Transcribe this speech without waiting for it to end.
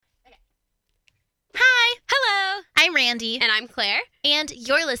Mandy. And I'm Claire. And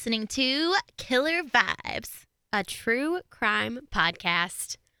you're listening to Killer Vibes, a true crime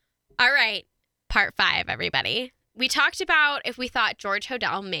podcast. All right, part 5, everybody. We talked about if we thought George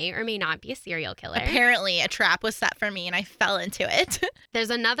Hodel may or may not be a serial killer. Apparently, a trap was set for me and I fell into it. There's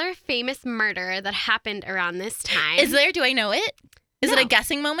another famous murder that happened around this time. Is there? Do I know it? Is it a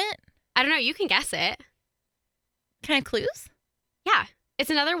guessing moment? I don't know. You can guess it. Can I have clues? Yeah. It's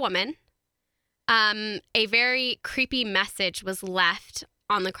another woman. A very creepy message was left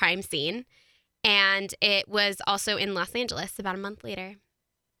on the crime scene, and it was also in Los Angeles about a month later.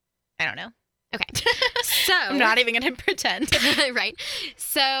 I don't know. Okay. So I'm not even going to pretend. Right.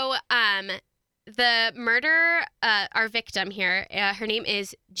 So the murder, our victim here, her name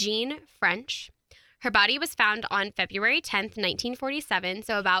is Jean French. Her body was found on February 10th, 1947,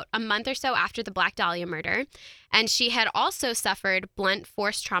 so about a month or so after the Black Dahlia murder. And she had also suffered blunt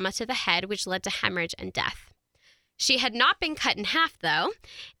force trauma to the head, which led to hemorrhage and death. She had not been cut in half, though,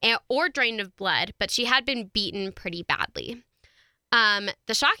 or drained of blood, but she had been beaten pretty badly.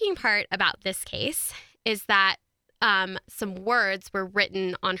 The shocking part about this case is that some words were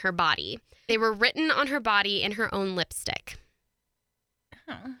written on her body. They were written on her body in her own lipstick.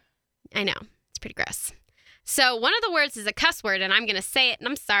 Oh. I know. It's pretty gross. So one of the words is a cuss word, and I'm going to say it, and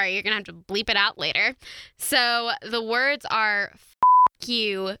I'm sorry, you're going to have to bleep it out later. So the words are F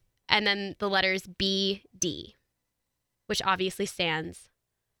you, and then the letters BD, which obviously stands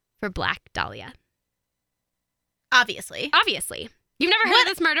for Black Dahlia. Obviously. You've never heard of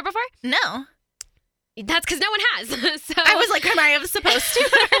this murder before? No. That's because no one has. So I was like, am I supposed to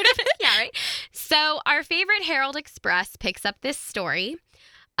have heard of it? Yeah, right. So our favorite Herald Express picks up this story,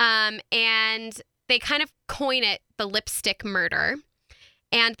 and they kind of coin it the lipstick murder,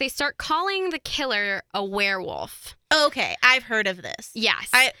 and they start calling the killer a werewolf. Okay, I've heard of this. Yes.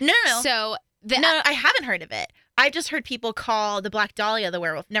 No. So No, I haven't heard of it. I've just heard people call the Black Dahlia the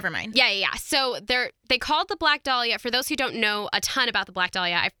werewolf. Never mind. Yeah. So they called the Black Dahlia. For those who don't know a ton about the Black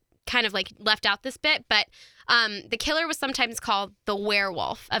Dahlia, I've kind of like left out this bit, but the killer was sometimes called the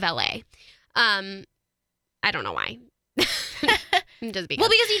werewolf of LA. I don't know why. Just because. Well,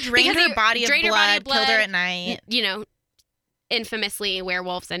 because he drained her body of blood, killed her at night. You know, infamously,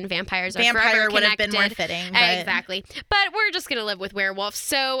 werewolves and vampires are Vampire forever would have connected. been more fitting. But... Exactly. But we're just going to live with werewolves.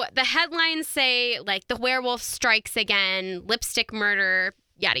 So the headlines say, like, the werewolf strikes again, lipstick murder,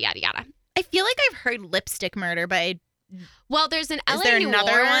 yada, yada, yada. I feel like I've heard lipstick murder, but well, there's an LA Is there Noire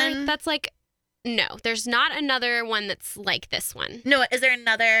another one? that's like, no, there's not another one that's like this one. No, is there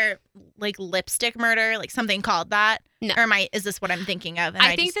another like lipstick murder, like something called that? No. Or is this what I'm thinking of? And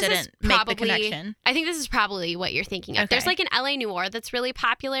I think just this is didn't make the probably- connection. I think this is probably what you're thinking of. Okay. There's like an LA Noire that's really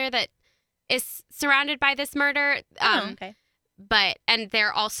popular that is surrounded by this murder. Okay. And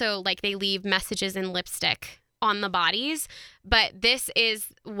they're also like they leave messages in lipstick on the bodies. But this is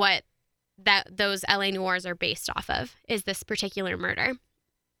what those LA Noirs are based off of, is this particular murder.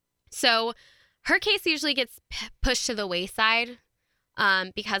 So her case usually gets pushed to the wayside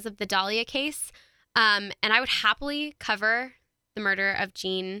because of the Dahlia case. And I would happily cover the murder of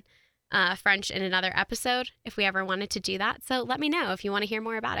Jean French in another episode if we ever wanted to do that. So let me know if you want to hear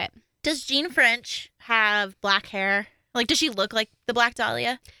more about it. Does Jean French have black hair? Like, does she look like the Black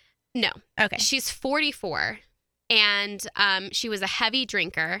Dahlia? No. Okay. She's 44, and she was a heavy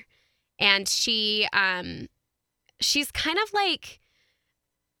drinker, and she's kind of like,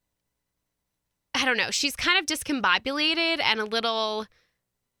 I don't know, she's kind of discombobulated and a little,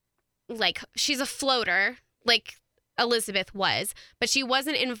 like, she's a floater, like Elizabeth was, but she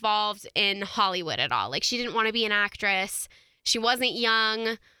wasn't involved in Hollywood at all. Like, she didn't want to be an actress. She wasn't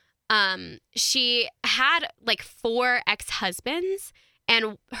young. She had like 4 ex-husbands,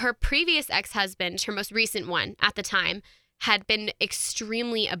 and her previous ex-husband, her most recent one at the time, had been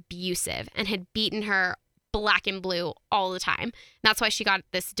extremely abusive and had beaten her black and blue all the time. That's why she got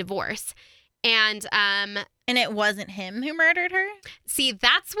this divorce. And it wasn't him who murdered her? see,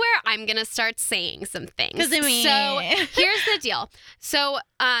 that's where I'm going to start saying some things. 'Cause, I mean- So here's the deal. So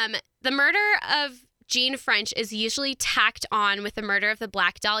the murder of Jean French is usually tacked on with the murder of the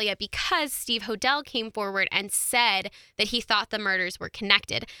Black Dahlia because Steve Hodel came forward and said that he thought the murders were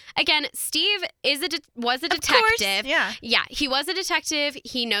connected. Again, Steve was a detective. Of course, yeah. Yeah, he was a detective.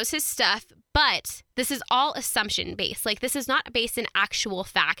 He knows his stuff, but this is all assumption based. Like, this is not based in actual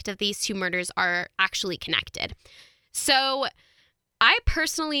fact that these 2 murders are actually connected. So I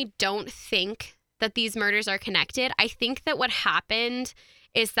personally don't think that these murders are connected. I think that what happened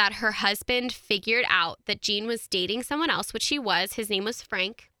is that her husband figured out that Jean was dating someone else, which he was. His name was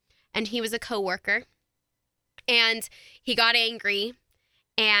Frank, and he was a coworker. And he got angry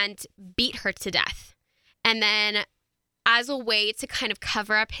and beat her to death. And then as a way to kind of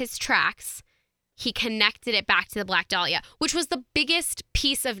cover up his tracks, he connected it back to the Black Dahlia, which was the biggest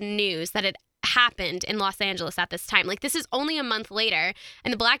piece of news that had happened in Los Angeles at this time. Like, this is only a month later,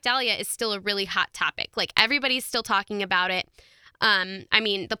 and the Black Dahlia is still a really hot topic. Like, everybody's still talking about it. I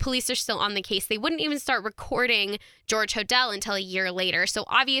mean, the police are still on the case. They wouldn't even start recording George Hodel until a year later. So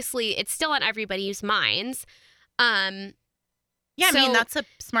obviously, it's still on everybody's minds. Yeah, I mean, that's a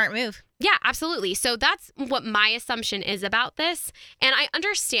smart move. Yeah, absolutely. So that's what my assumption is about this. And I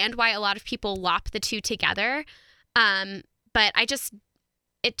understand why a lot of people lop the two together. But it just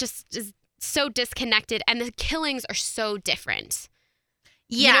is so disconnected, and the killings are so different.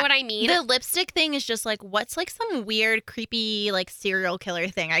 Yeah. You know what I mean? The lipstick thing is just like, what's like some weird, creepy, like serial killer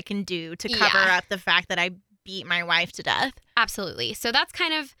thing I can do to cover up the fact that I beat my wife to death? Absolutely. So that's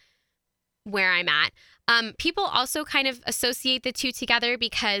kind of where I'm at. People also kind of associate the two together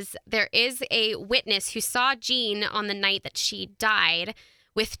because there is a witness who saw Jean on the night that she died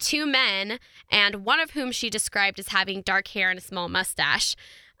with two men, and one of whom she described as having dark hair and a small mustache,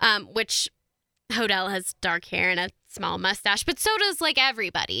 which Hodel has dark hair and a small mustache, but so does like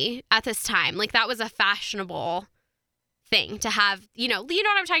everybody at this time. Like, that was a fashionable thing to have, you know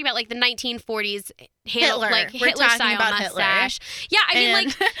what I'm talking about, like the 1940s Hitler. like We're Hitler talking style about mustache. Hitler. Yeah, I mean,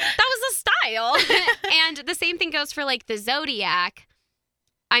 like, that was a style. And the same thing goes for like the Zodiac.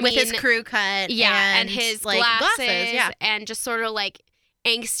 With his crew cut, yeah, and his like glasses, yeah, and just sort of like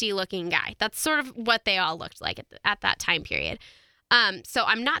angsty looking guy. That's sort of what they all looked like at that time period. So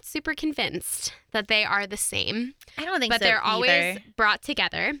I'm not super convinced that they are the same. I don't think so. But they're either. always brought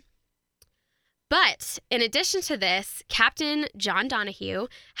together. But in addition to this, Captain John Donahue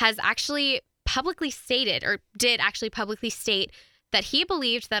has actually publicly stated, or did actually publicly state, that he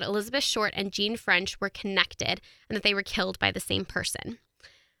believed that Elizabeth Short and Jean French were connected and that they were killed by the same person.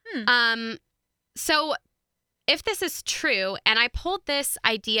 So if this is true, and I pulled this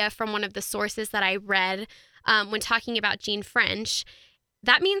idea from one of the sources that I read when talking about Jean French,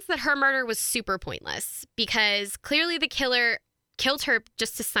 that means that her murder was super pointless because clearly the killer killed her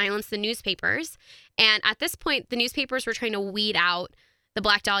just to silence the newspapers. And at this point, the newspapers were trying to weed out the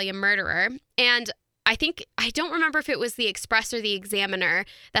Black Dahlia murderer. And I don't remember if it was the Express or the Examiner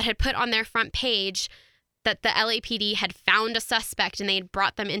that had put on their front page that the LAPD had found a suspect and they had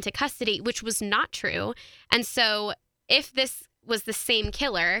brought them into custody, which was not true. And so if this was the same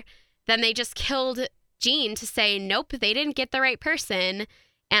killer, then they just killed Jean to say, nope, they didn't get the right person,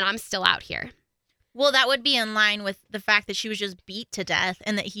 and I'm still out here. Well, that would be in line with the fact that she was just beat to death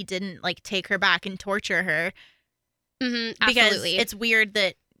and that he didn't like take her back and torture her. Mm-hmm, because absolutely. It's weird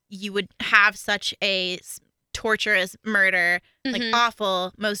that you would have such a torturous murder, like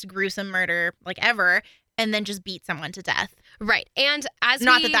awful, most gruesome murder like ever, and then just beat someone to death. Right. And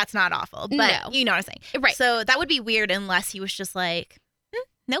that that's not awful, but No. you know what I'm saying. Right. So that would be weird unless he was just like,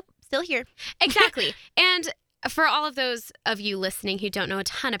 nope, still here. Exactly. And for all of those of you listening who don't know a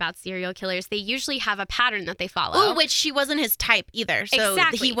ton about serial killers, they usually have a pattern that they follow. Oh, which she wasn't his type either. So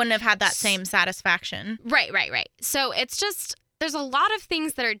Exactly. he wouldn't have had that same satisfaction. Right. So it's just, there's a lot of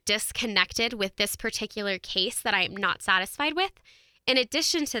things that are disconnected with this particular case that I'm not satisfied with. In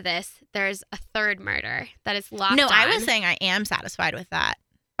addition to this, there's a third murder that is locked on. I was saying I am satisfied with that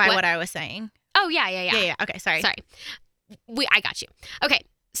by what I was saying. Oh, yeah. Yeah. Okay, sorry. I got you. Okay,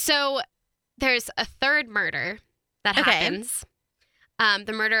 so there's a third murder that happens.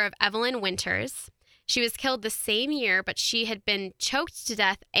 The murder of Evelyn Winters. She was killed the same year, but she had been choked to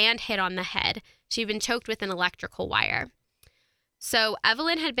death and hit on the head. She'd been choked with an electrical wire. So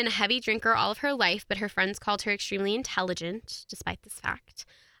Evelyn had been a heavy drinker all of her life, but her friends called her extremely intelligent, despite this fact.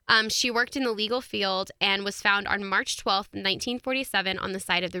 She worked in the legal field and was found on March 12th, 1947, on the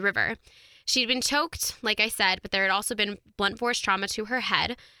side of the river. She'd been choked, like I said, but there had also been blunt force trauma to her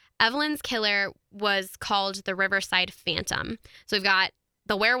head. Evelyn's killer was called the Riverside Phantom. So we've got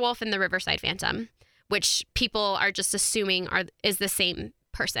the werewolf and the Riverside Phantom, which people are just assuming is the same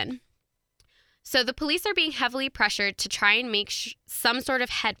person. So the police are being heavily pressured to try and make some sort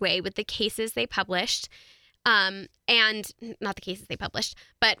of headway with the cases they published, and not the cases they published,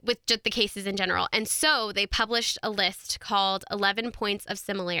 but with just the cases in general. And so they published a list called 11 Points of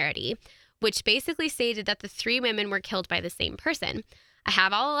Similarity, which basically stated that the three women were killed by the same person. I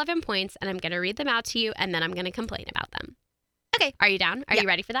have all 11 points, and I'm going to read them out to you, and then I'm going to complain about them. Okay. Are you down? Are you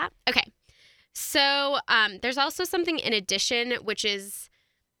ready for that? Okay. So there's also something in addition, which is,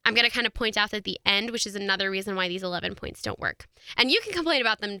 I'm going to kind of point out at the end, which is another reason why these 11 points don't work. And you can complain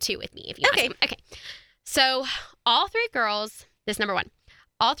about them too with me if you want to. Okay. So all three girls, this number one,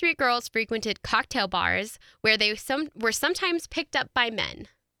 all three girls frequented cocktail bars where they were sometimes picked up by men.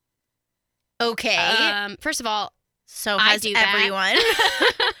 Okay. First of all, So I has do that. everyone.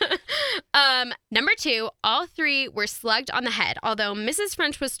 Number 2, all 3 were slugged on the head, although Mrs.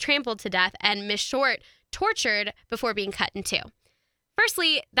 French was trampled to death and Miss Short tortured before being cut in 2.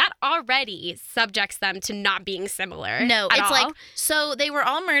 Firstly, that already subjects them to not being similar. No, at it's all. like, so they were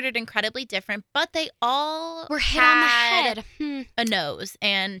all murdered incredibly different, but they all We're hit had on the head. a nose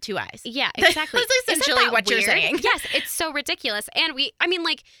and 2 eyes. Yeah, exactly. That's essentially what you're saying. Yes, it's so ridiculous. And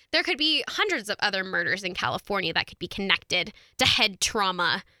there could be hundreds of other murders in California that could be connected to head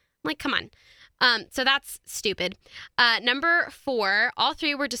trauma. Like, come on. So that's stupid. Number 4, all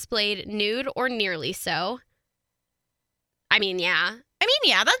 3 were displayed nude or nearly so. Yeah.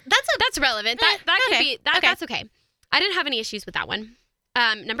 That's relevant. Eh, That could okay. be that's okay. I didn't have any issues with that one.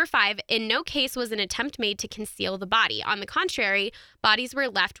 Number 5, in no case was an attempt made to conceal the body. On the contrary, bodies were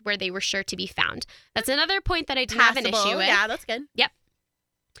left where they were sure to be found. That's another point that I didn't have an issue with. Yeah, that's good. Yep.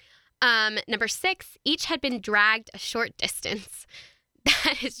 Number 6, each had been dragged a short distance.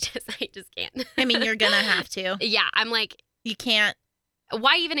 That is just, I just can't. You're gonna have to. Yeah, I'm like, You can't.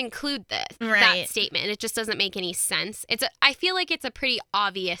 why even include that Right. statement? It just doesn't make any sense. I feel like it's a pretty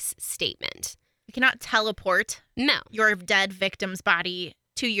obvious statement. You cannot teleport No. your dead victim's body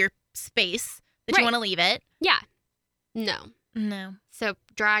to your space that you Right. want to leave it. Yeah. No. No. So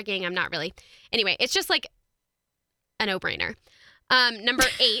dragging, I'm not really. Anyway, it's just like a no-brainer. Number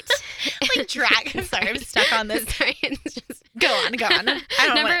 8. Like drag. I'm sorry, I'm stuck on this. Sorry, it's just... Go on. I don't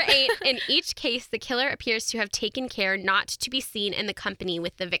know. Number 8. In each case, the killer appears to have taken care not to be seen in the company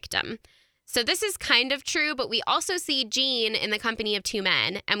with the victim. So this is kind of true, but we also see Jean in the company of 2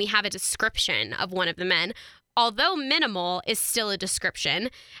 men, and we have a description of one of the men. Although minimal, is still a description.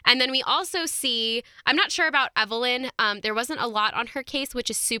 And then we also see, I'm not sure about Evelyn. There wasn't a lot on her case, which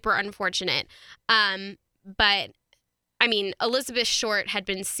is super unfortunate. But Elizabeth Short had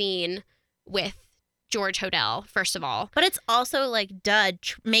been seen with George Hodel, first of all. But it's also like,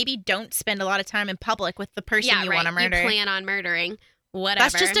 maybe don't spend a lot of time in public with the person you want to murder. You plan on murdering. Whatever.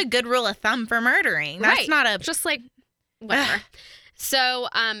 That's just a good rule of thumb for murdering. That's Right. not a... Just like, whatever. So,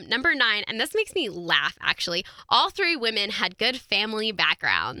 number 9, and this makes me laugh, actually. All 3 women had good family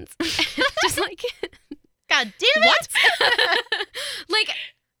backgrounds. Just like... God damn it! What? Like...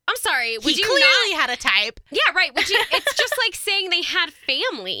 I'm sorry. Would He you clearly not? had a type. Yeah, right. Would you? It's just like saying they had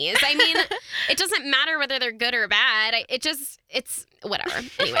families. It doesn't matter whether they're good or bad. It's whatever.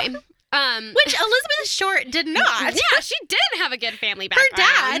 Anyway, Which Elizabeth Short did not. Yeah, she did have a good family Her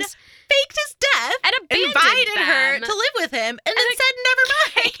background. dad faked his death and invited her them. to live with him, and then said never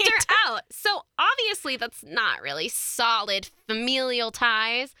mind. Kicked her out. So obviously that's not really solid familial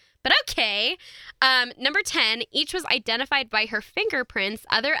ties. But okay. Number 10, each was identified by her fingerprints,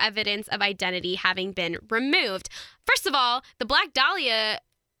 other evidence of identity having been removed. First of all, the Black Dahlia,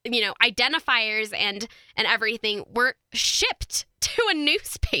 identifiers and everything were shipped to a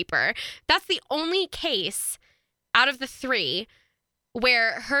newspaper. That's the only case out of the 3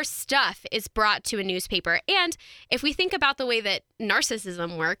 where her stuff is brought to a newspaper. And if we think about the way that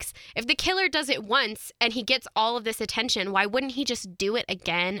narcissism works, if the killer does it once and he gets all of this attention, why wouldn't he just do it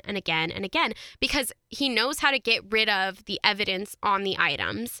again and again and again? Because he knows how to get rid of the evidence on the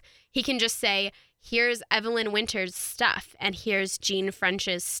items. He can just say, here's Evelyn Winter's stuff and here's Jean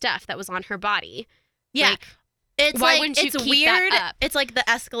French's stuff that was on her body. Yeah. Like, It's why like, wouldn't you it's keep that weird. up? It's like the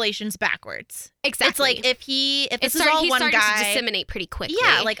escalation's backwards. Exactly. It's like if this is he all one started guy. to disseminate pretty quickly.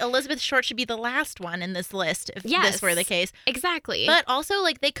 Yeah, like Elizabeth Short should be the last one in this list if Yes. this were the case. Exactly. But also,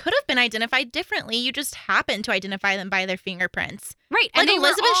 like, they could have been identified differently. You just happened to identify them by their fingerprints. right. Like, And they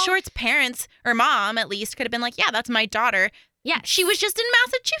Elizabeth were all, Short's parents, or mom at least, could have been like, yeah, that's my daughter. Yes. She was just in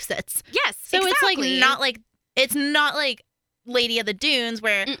Massachusetts. Yes. So exactly. it's not like Lady of the Dunes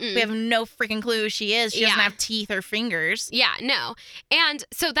where Mm-mm. we have no freaking clue who she is. She doesn't Yeah. have teeth or fingers. Yeah, no. And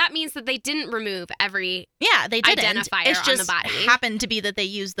so that means that they didn't remove every... Yeah, they didn't. Identifier It's on just the body. happened to be that they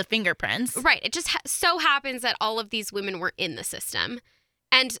used the fingerprints. Right. It just so happens that all of these women were in the system.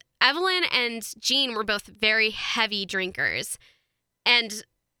 And Evelyn and Jean were both very heavy drinkers. And,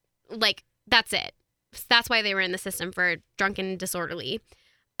 like, that's it. That's why they were in the system, for drunken and disorderly.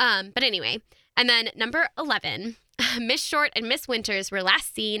 But anyway. And then number 11... Miss Short and Miss Winters were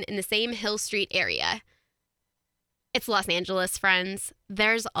last seen in the same Hill Street area. It's Los Angeles, friends.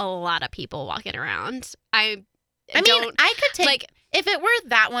 There's a lot of people walking around. I could take, like, if it were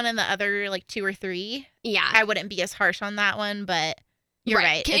that one and the other, like, 2 or 3, yeah. I wouldn't be as harsh on that one, but you're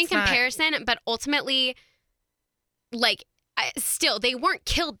right. In It's not- comparison, but ultimately, like, still, they weren't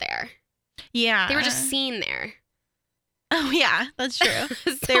killed there. Yeah. They were just seen there. Oh, yeah, that's true.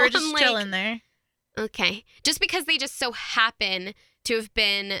 So They were just I'm like, chilling there. okay. Just because they just so happen to have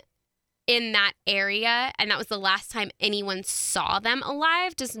been in that area and that was the last time anyone saw them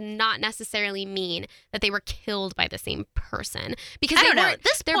alive does not necessarily mean that they were killed by the same person. Because I don't know. At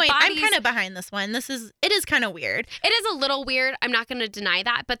this their point, I'm bodies- kind of behind this one. It is kind of weird. It is a little weird. I'm not going to deny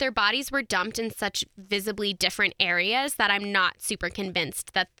that. But their bodies were dumped in such visibly different areas that I'm not super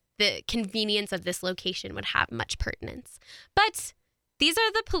convinced that the convenience of this location would have much pertinence. But these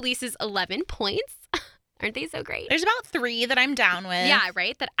are the police's 11 points. Aren't they so great? There's about 3 that I'm down with. Yeah,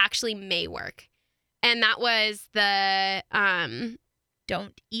 right? That actually may work. And that was the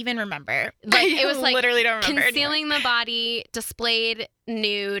Don't even remember. Like, it was like literally don't remember. concealing the body, displayed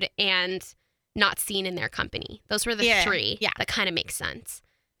nude, and not seen in their company. Those were the 3 that kind of make sense.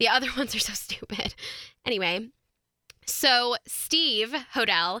 The other ones are so stupid. Anyway, so Steve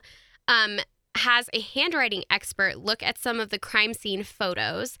Hodel has a handwriting expert look at some of the crime scene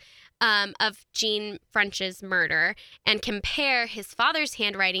photos of Jean French's murder and compare his father's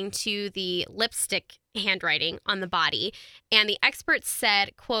handwriting to the lipstick handwriting on the body. And the expert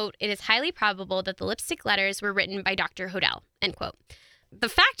said, quote, "It is highly probable that the lipstick letters were written by Dr. Hodel," end quote. The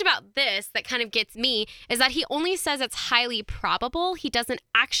fact about this that kind of gets me is that he only says it's highly probable. He doesn't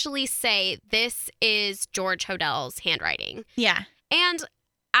actually say this is George Hodel's handwriting. Yeah. And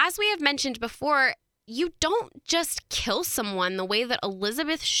as we have mentioned before, you don't just kill someone the way that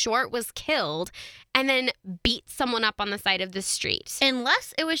Elizabeth Short was killed and then beat someone up on the side of the street.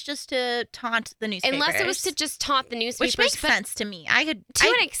 Unless it was just to taunt the newspapers. Unless it was to just taunt the newspapers. Which makes sense to me. To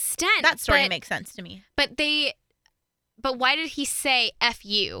an extent. That story makes sense to me. But why did he say F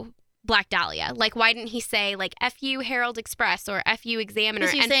you, Black Dahlia? Like, why didn't he say, like, F you, Herald Express, or F you, Examiner?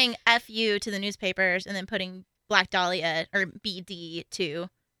 Because he's saying F you to the newspapers and then putting Black Dahlia, or BD, to,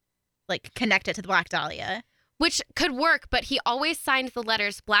 like, connect it to the Black Dahlia. Which could work, but he always signed the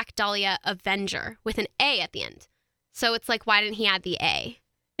letters Black Dahlia Avenger with an A at the end. So it's like, why didn't he add the A?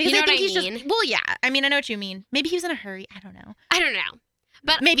 Because you know I think he's mean? just, well, yeah. I mean, I know what you mean. Maybe he was in a hurry. I don't know.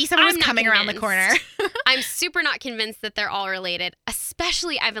 But maybe someone was coming around the corner. I'm super not convinced that they're all related,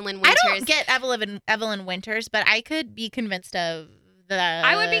 especially Evelyn Winters. I don't get Evelyn Winters, but I could be convinced of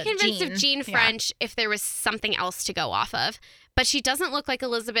I would be convinced of Jean French if there was something else to go off of. But she doesn't look like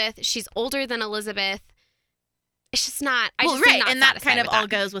Elizabeth. She's older than Elizabeth. It's just not. And that kind of all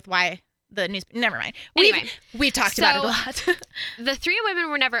goes with why the news. Never mind. Anyway, we've talked about it a lot. The 3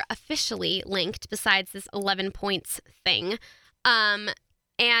 women were never officially linked, besides this 11 points thing.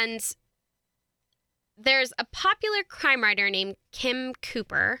 And there's a popular crime writer named Kim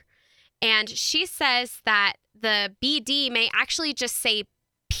Cooper, and she says that the BD may actually just say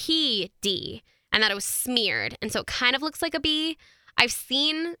PD, and that it was smeared, and so it kind of looks like a B. I've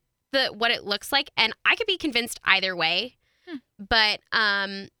seen what it looks like, and I could be convinced either way. But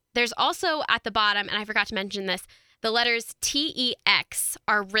there's also at the bottom, and I forgot to mention this, the letters TEX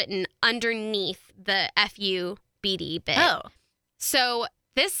are written underneath the FU BD bit. Oh. So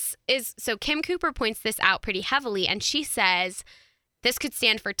Kim Cooper points this out pretty heavily, and she says this could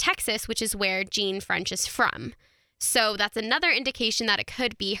stand for Texas, which is where Jean French is from. So that's another indication that it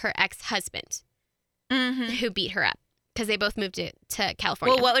could be her ex-husband who beat her up, because they both moved to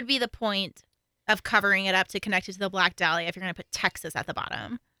California. Well, what would be the point of covering it up to connect it to the Black Dahlia if you're going to put Texas at the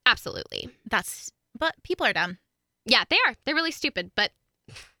bottom? Absolutely. But people are dumb. Yeah, they are. They're really stupid, but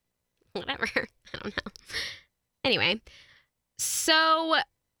whatever. I don't know. Anyway. So,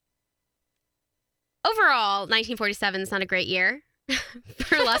 overall, 1947 is not a great year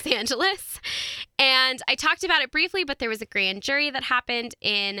for Los Angeles. And I talked about it briefly, but there was a grand jury that happened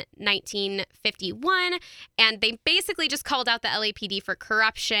in 1951, and they basically just called out the LAPD for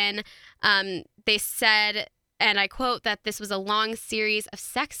corruption. They said, and I quote, that this was a long series of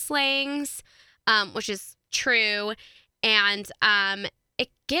sex slayings, which is true, and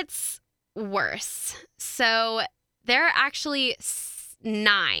it gets worse. So there are actually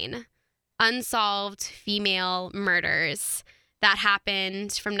 9 unsolved female murders that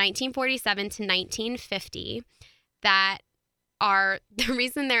happened from 1947 to 1950 that are, the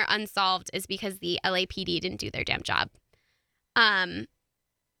reason they're unsolved is because the LAPD didn't do their damn job. And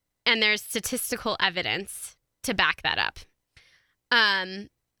there's statistical evidence to back that up.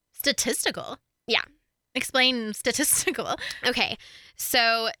 Statistical? Yeah. Explain statistical. Okay.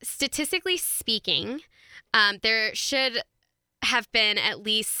 So statistically speaking, there should have been at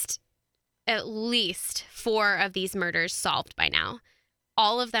least 4 of these murders solved by now.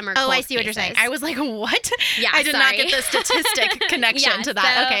 all of them are Oh, cold I see what you're saying. cases. I was like, what? Yeah, I did not sorry. get the statistic connection Yeah, to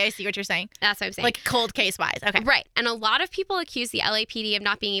that. so- Okay, I see what you're saying. That's what I'm saying. Like cold case wise. Okay. Right. And a lot of people accuse the LAPD of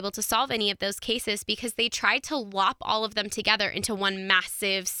not being able to solve any of those cases because they tried to lop all of them together into one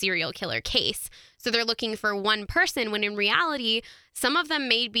massive serial killer case. So they're looking for one person when in reality, some of them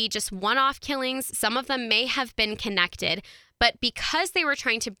may be just one-off killings. Some of them may have been connected. But because they were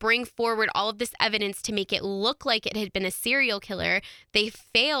trying to bring forward all of this evidence to make it look like it had been a serial killer, they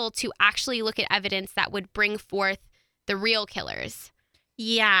failed to actually look at evidence that would bring forth the real killers.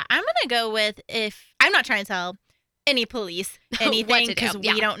 Yeah, I'm going to go with I'm not trying to tell any police anything to do, because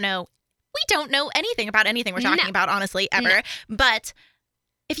yeah. we don't know anything about anything we're talking No. about, honestly, ever. No. But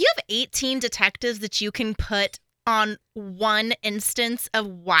if you have 18 detectives that you can put on one instance of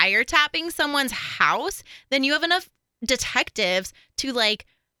wiretapping someone's house, then you have enough detectives to like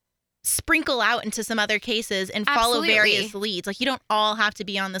sprinkle out into some other cases and follow Absolutely. various leads. Like you don't all have to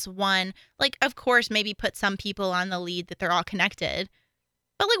be on this one. Like, of course, maybe put some people on the lead that they're all connected.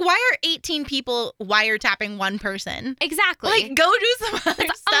 But like, why are 18 people wiretapping one person? Exactly. Like, go do some other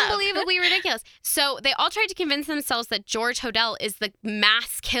It's stuff. unbelievably ridiculous. So they all tried to convince themselves that George Hodel is the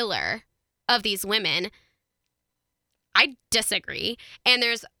mass killer of these women. I disagree. And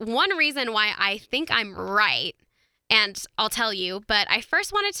there's one reason why I think I'm right, and I'll tell you, but I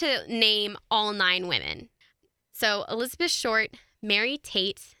first wanted to name all 9 women. So Elizabeth Short, Mary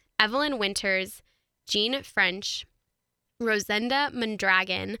Tate, Evelyn Winters, Jean French, Rosenda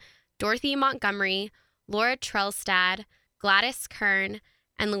Mondragon, Dorothy Montgomery, Laura Trelstad, Gladys Kern,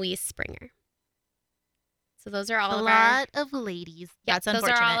 and Louise Springer. So those are all A of our lot of ladies. yeah, That's those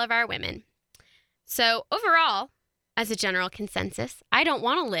unfortunate. are all of our women. So overall, as a general consensus, I don't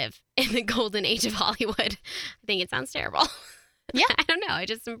want to live in the golden age of Hollywood. I think it sounds terrible. Yeah. I don't know. I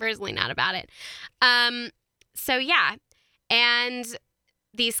just am personally not about it. So yeah, and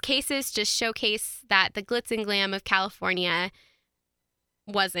these cases just showcase that the glitz and glam of California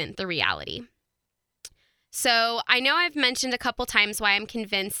wasn't the reality. So I know I've mentioned a couple times why I'm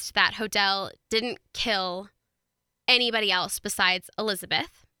convinced that Hodel didn't kill anybody else besides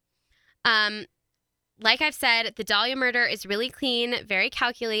Elizabeth. Like I've said, the Dahlia murder is really clean, very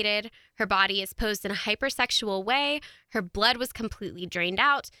calculated. Her body is posed in a hypersexual way. Her blood was completely drained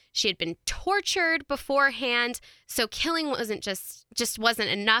out. She had been tortured beforehand. So killing wasn't just wasn't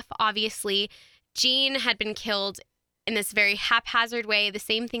enough, obviously. Jean had been killed in this very haphazard way. The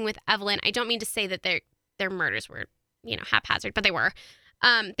same thing with Evelyn. I don't mean to say that their murders were, haphazard, but they were.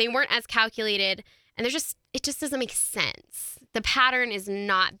 They weren't as calculated, and it just doesn't make sense. The pattern is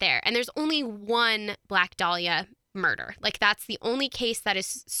not there. And there's only one Black Dahlia murder. Like, that's the only case that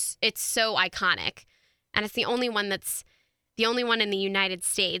it's so iconic. And it's the only one in the United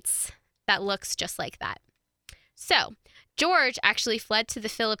States that looks just like that. So, George actually fled to the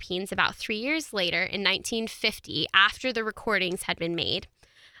Philippines about 3 years later in 1950 after the recordings had been made.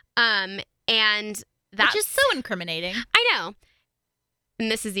 And that's Which is so incriminating. I know.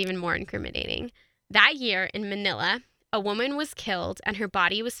 And this is even more incriminating. That year in Manila, a woman was killed and her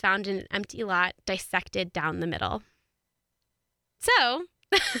body was found in an empty lot, dissected down the middle. So,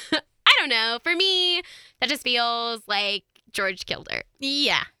 I don't know. For me, that just feels like George killed her.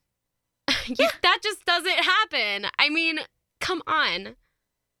 Yeah. That just doesn't happen. I mean, come on.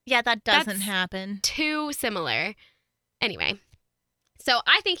 Yeah, that doesn't That's happen. Too similar. Anyway, so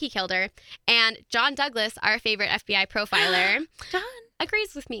I think he killed her. And John Douglas, our favorite FBI profiler, John.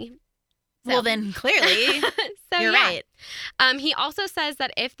 agrees with me. So- Well, then clearly So, you're yeah. right. He also says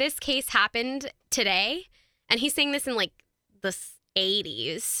that if this case happened today, and he's saying this in like the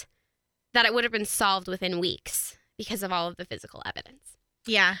 80s, that it would have been solved within weeks because of all of the physical evidence.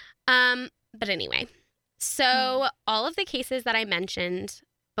 Yeah. But anyway, so all of the cases that I mentioned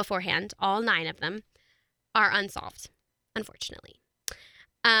beforehand, all 9 of them, are unsolved, unfortunately.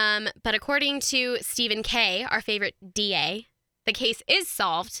 But according to Stephen Kay, our favorite DA, the case is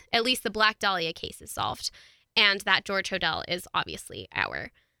solved. At least the Black Dahlia case is solved. And that George Hodel is obviously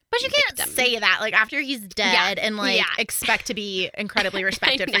our But you can't victim. say that, like, after he's dead and, like, Yeah. expect to be incredibly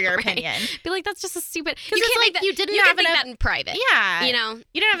respected for your right? opinion. Be like, that's just a stupid... Because it's like that, you didn't you have can think enough... that in private. Yeah. You know?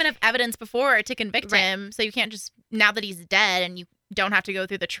 You didn't have enough evidence before to convict Right. him, so you can't just... Now that he's dead and you don't have to go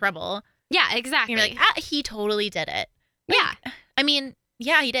through the trouble, Yeah, exactly. you're like, he totally did it. yeah, I mean,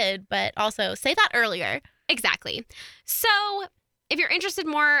 yeah, he did, but also say that earlier. exactly. So if you're interested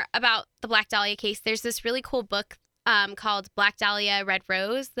more about the Black Dahlia case, there's this really cool book called Black Dahlia, Red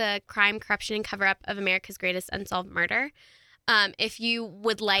Rose, The Crime, Corruption, and Cover-Up of America's Greatest Unsolved Murder. If you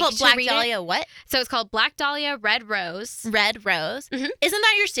would like Called to Black read Dahlia it. what? So it's called Black Dahlia, Red Rose. Red Rose. Mhm. Isn't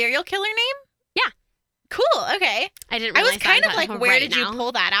that your serial killer name? Yeah. Cool. Okay. I didn't I realize was kind that of like, until where right did now. you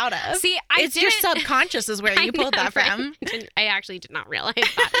pull that out of? See, I it's your didn't- subconscious is where I you pulled know, that right? from. I actually did not realize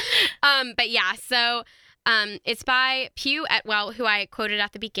that. But yeah, so it's by Pugh Etwell, who I quoted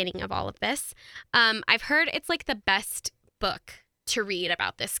at the beginning of all of this. I've heard it's like the best book to read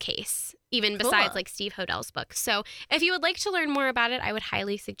about this case, even besides Cool. like Steve Hodell's book. So if you would like to learn more about it, I would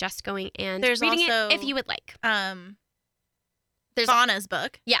highly suggest going and There's reading also- it if you would like. There's Fauna's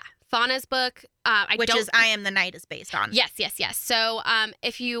book, Fauna's book. which is I Am the Night is based on. Yes. So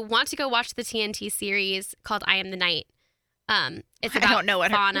if you want to go watch the TNT series called I Am the Night, it's about I don't know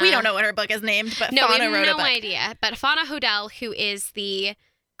what Fauna. we don't know what her book is named, but No, we Fauna have wrote no a book. idea. But Fauna Hodell, who is the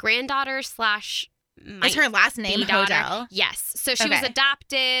granddaughter slash Is her last name daughter. Hodell? Yes. So she was Okay.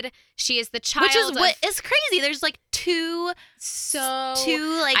 adopted. She is the child Which is of what is crazy. There's like two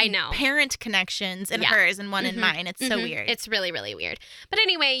like I know. parent connections in Yeah. hers and one in Mhm. mine. It's so Mhm. weird. It's really, really weird. But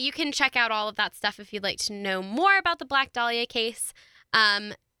anyway, you can check out all of that stuff if you'd like to know more about the Black Dahlia case.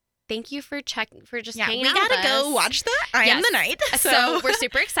 Thank you for just hanging we out gotta with go us. watch that. I Am Yes. the Night. So we're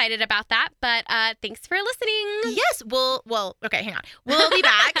super excited about that. But thanks for listening. yes, okay, hang on. We'll be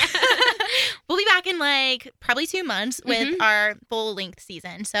back. We'll be back in like probably 2 months with Mhm. our full length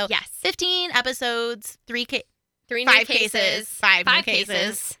season. So Yes. 15 episodes, 3 new 5 cases. cases, 5 new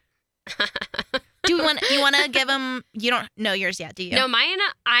cases. Do you want to give them? You don't know yours yet, do you? No, mine,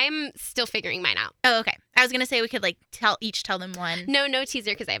 I'm still figuring mine out. Oh, okay. I was gonna say we could like tell them one. No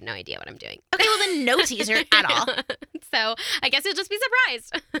teaser because I have no idea what I'm doing. Okay, well then no teaser at all. So I guess you'll just be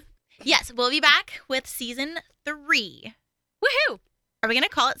surprised. Yes, we'll be back with season 3. Woohoo! Are we gonna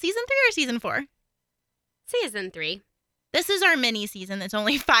call it season 3 or season 4? Season 3. This is our mini season. That's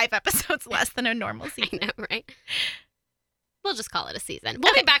only 5 episodes less than a normal I season. know, right? We'll just call it a season.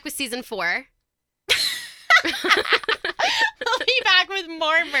 We'll Okay. be back with season 4. We'll be back with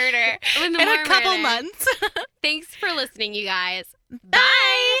more murder With in more a couple murder. months. Thanks for listening, you guys.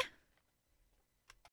 Bye.